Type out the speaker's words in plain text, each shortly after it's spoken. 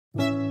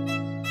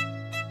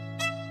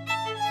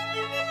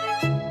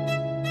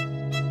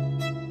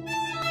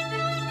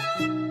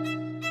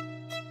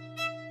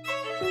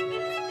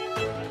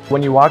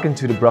When you walk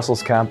into the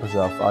Brussels campus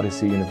of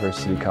Odisee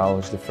University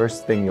College, the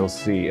first thing you'll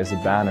see is a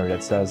banner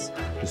that says,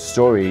 "The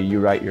story you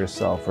write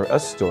yourself," or "A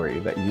story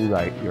that you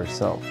write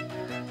yourself."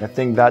 I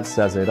think that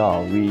says it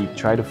all. We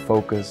try to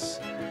focus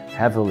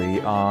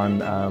heavily on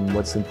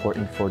what's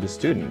important for the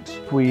student.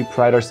 We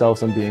pride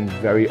ourselves on being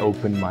very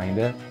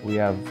open-minded. We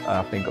have,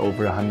 I think,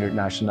 over 100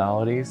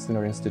 nationalities in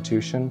our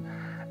institution,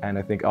 and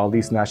I think all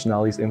these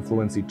nationalities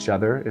influence each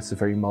other. It's a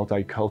very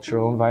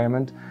multicultural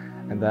environment,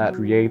 and that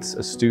creates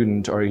a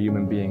student or a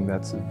human being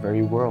that's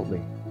very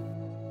worldly.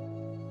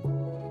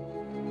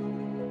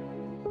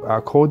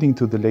 According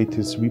to the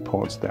latest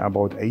reports, there are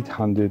about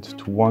 800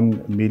 to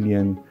 1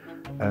 million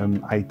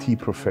IT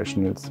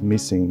professionals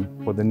missing.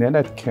 What the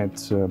Netacad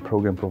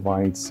program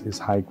provides is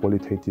high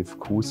qualitative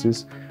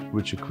courses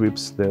which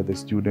equips the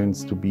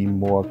students to be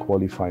more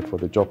qualified for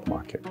the job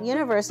market.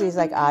 Universities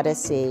like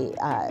Odisee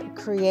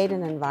create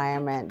an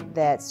environment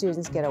that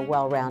students get a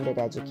well-rounded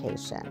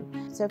education.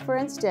 So for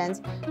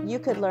instance, you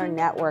could learn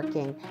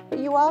networking, but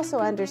you also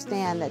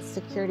understand that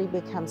security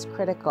becomes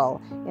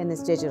critical in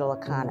this digital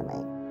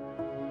economy.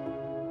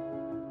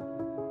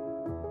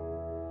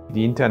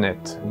 The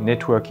internet,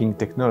 networking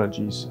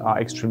technologies are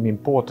extremely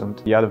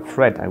important. The other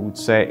threat, I would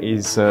say,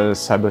 is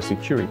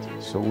cybersecurity.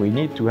 So we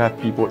need to have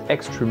people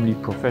extremely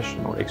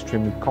professional,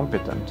 extremely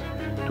competent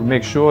to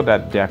make sure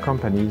that their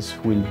companies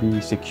will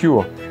be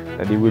secure,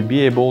 that they will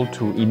be able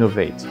to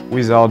innovate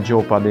without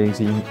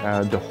jeopardizing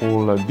the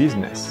whole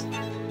business.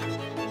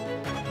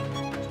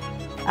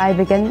 I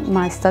began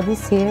my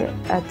studies here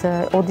at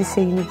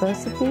Odisee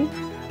University.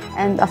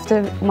 And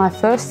after my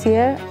first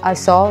year, I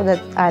saw that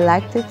I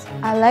liked it.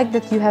 I like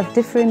that you have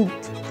different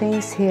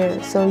things here.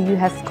 So you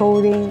have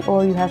coding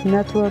or you have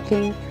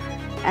networking,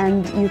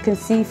 and you can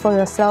see for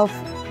yourself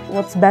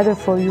what's better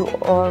for you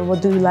or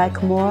what do you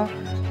like more.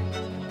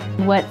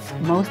 What's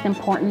most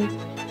important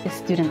is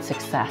student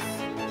success.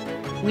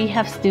 We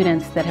have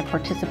students that have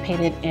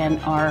participated in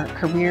our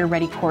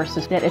career-ready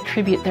courses that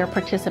attribute their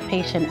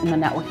participation in the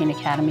Networking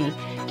Academy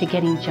to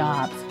getting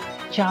jobs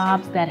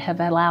that have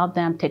allowed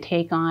them to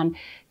take on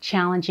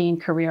challenging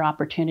career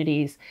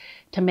opportunities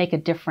to make a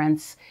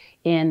difference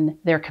in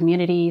their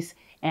communities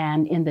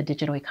and in the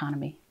digital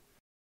economy.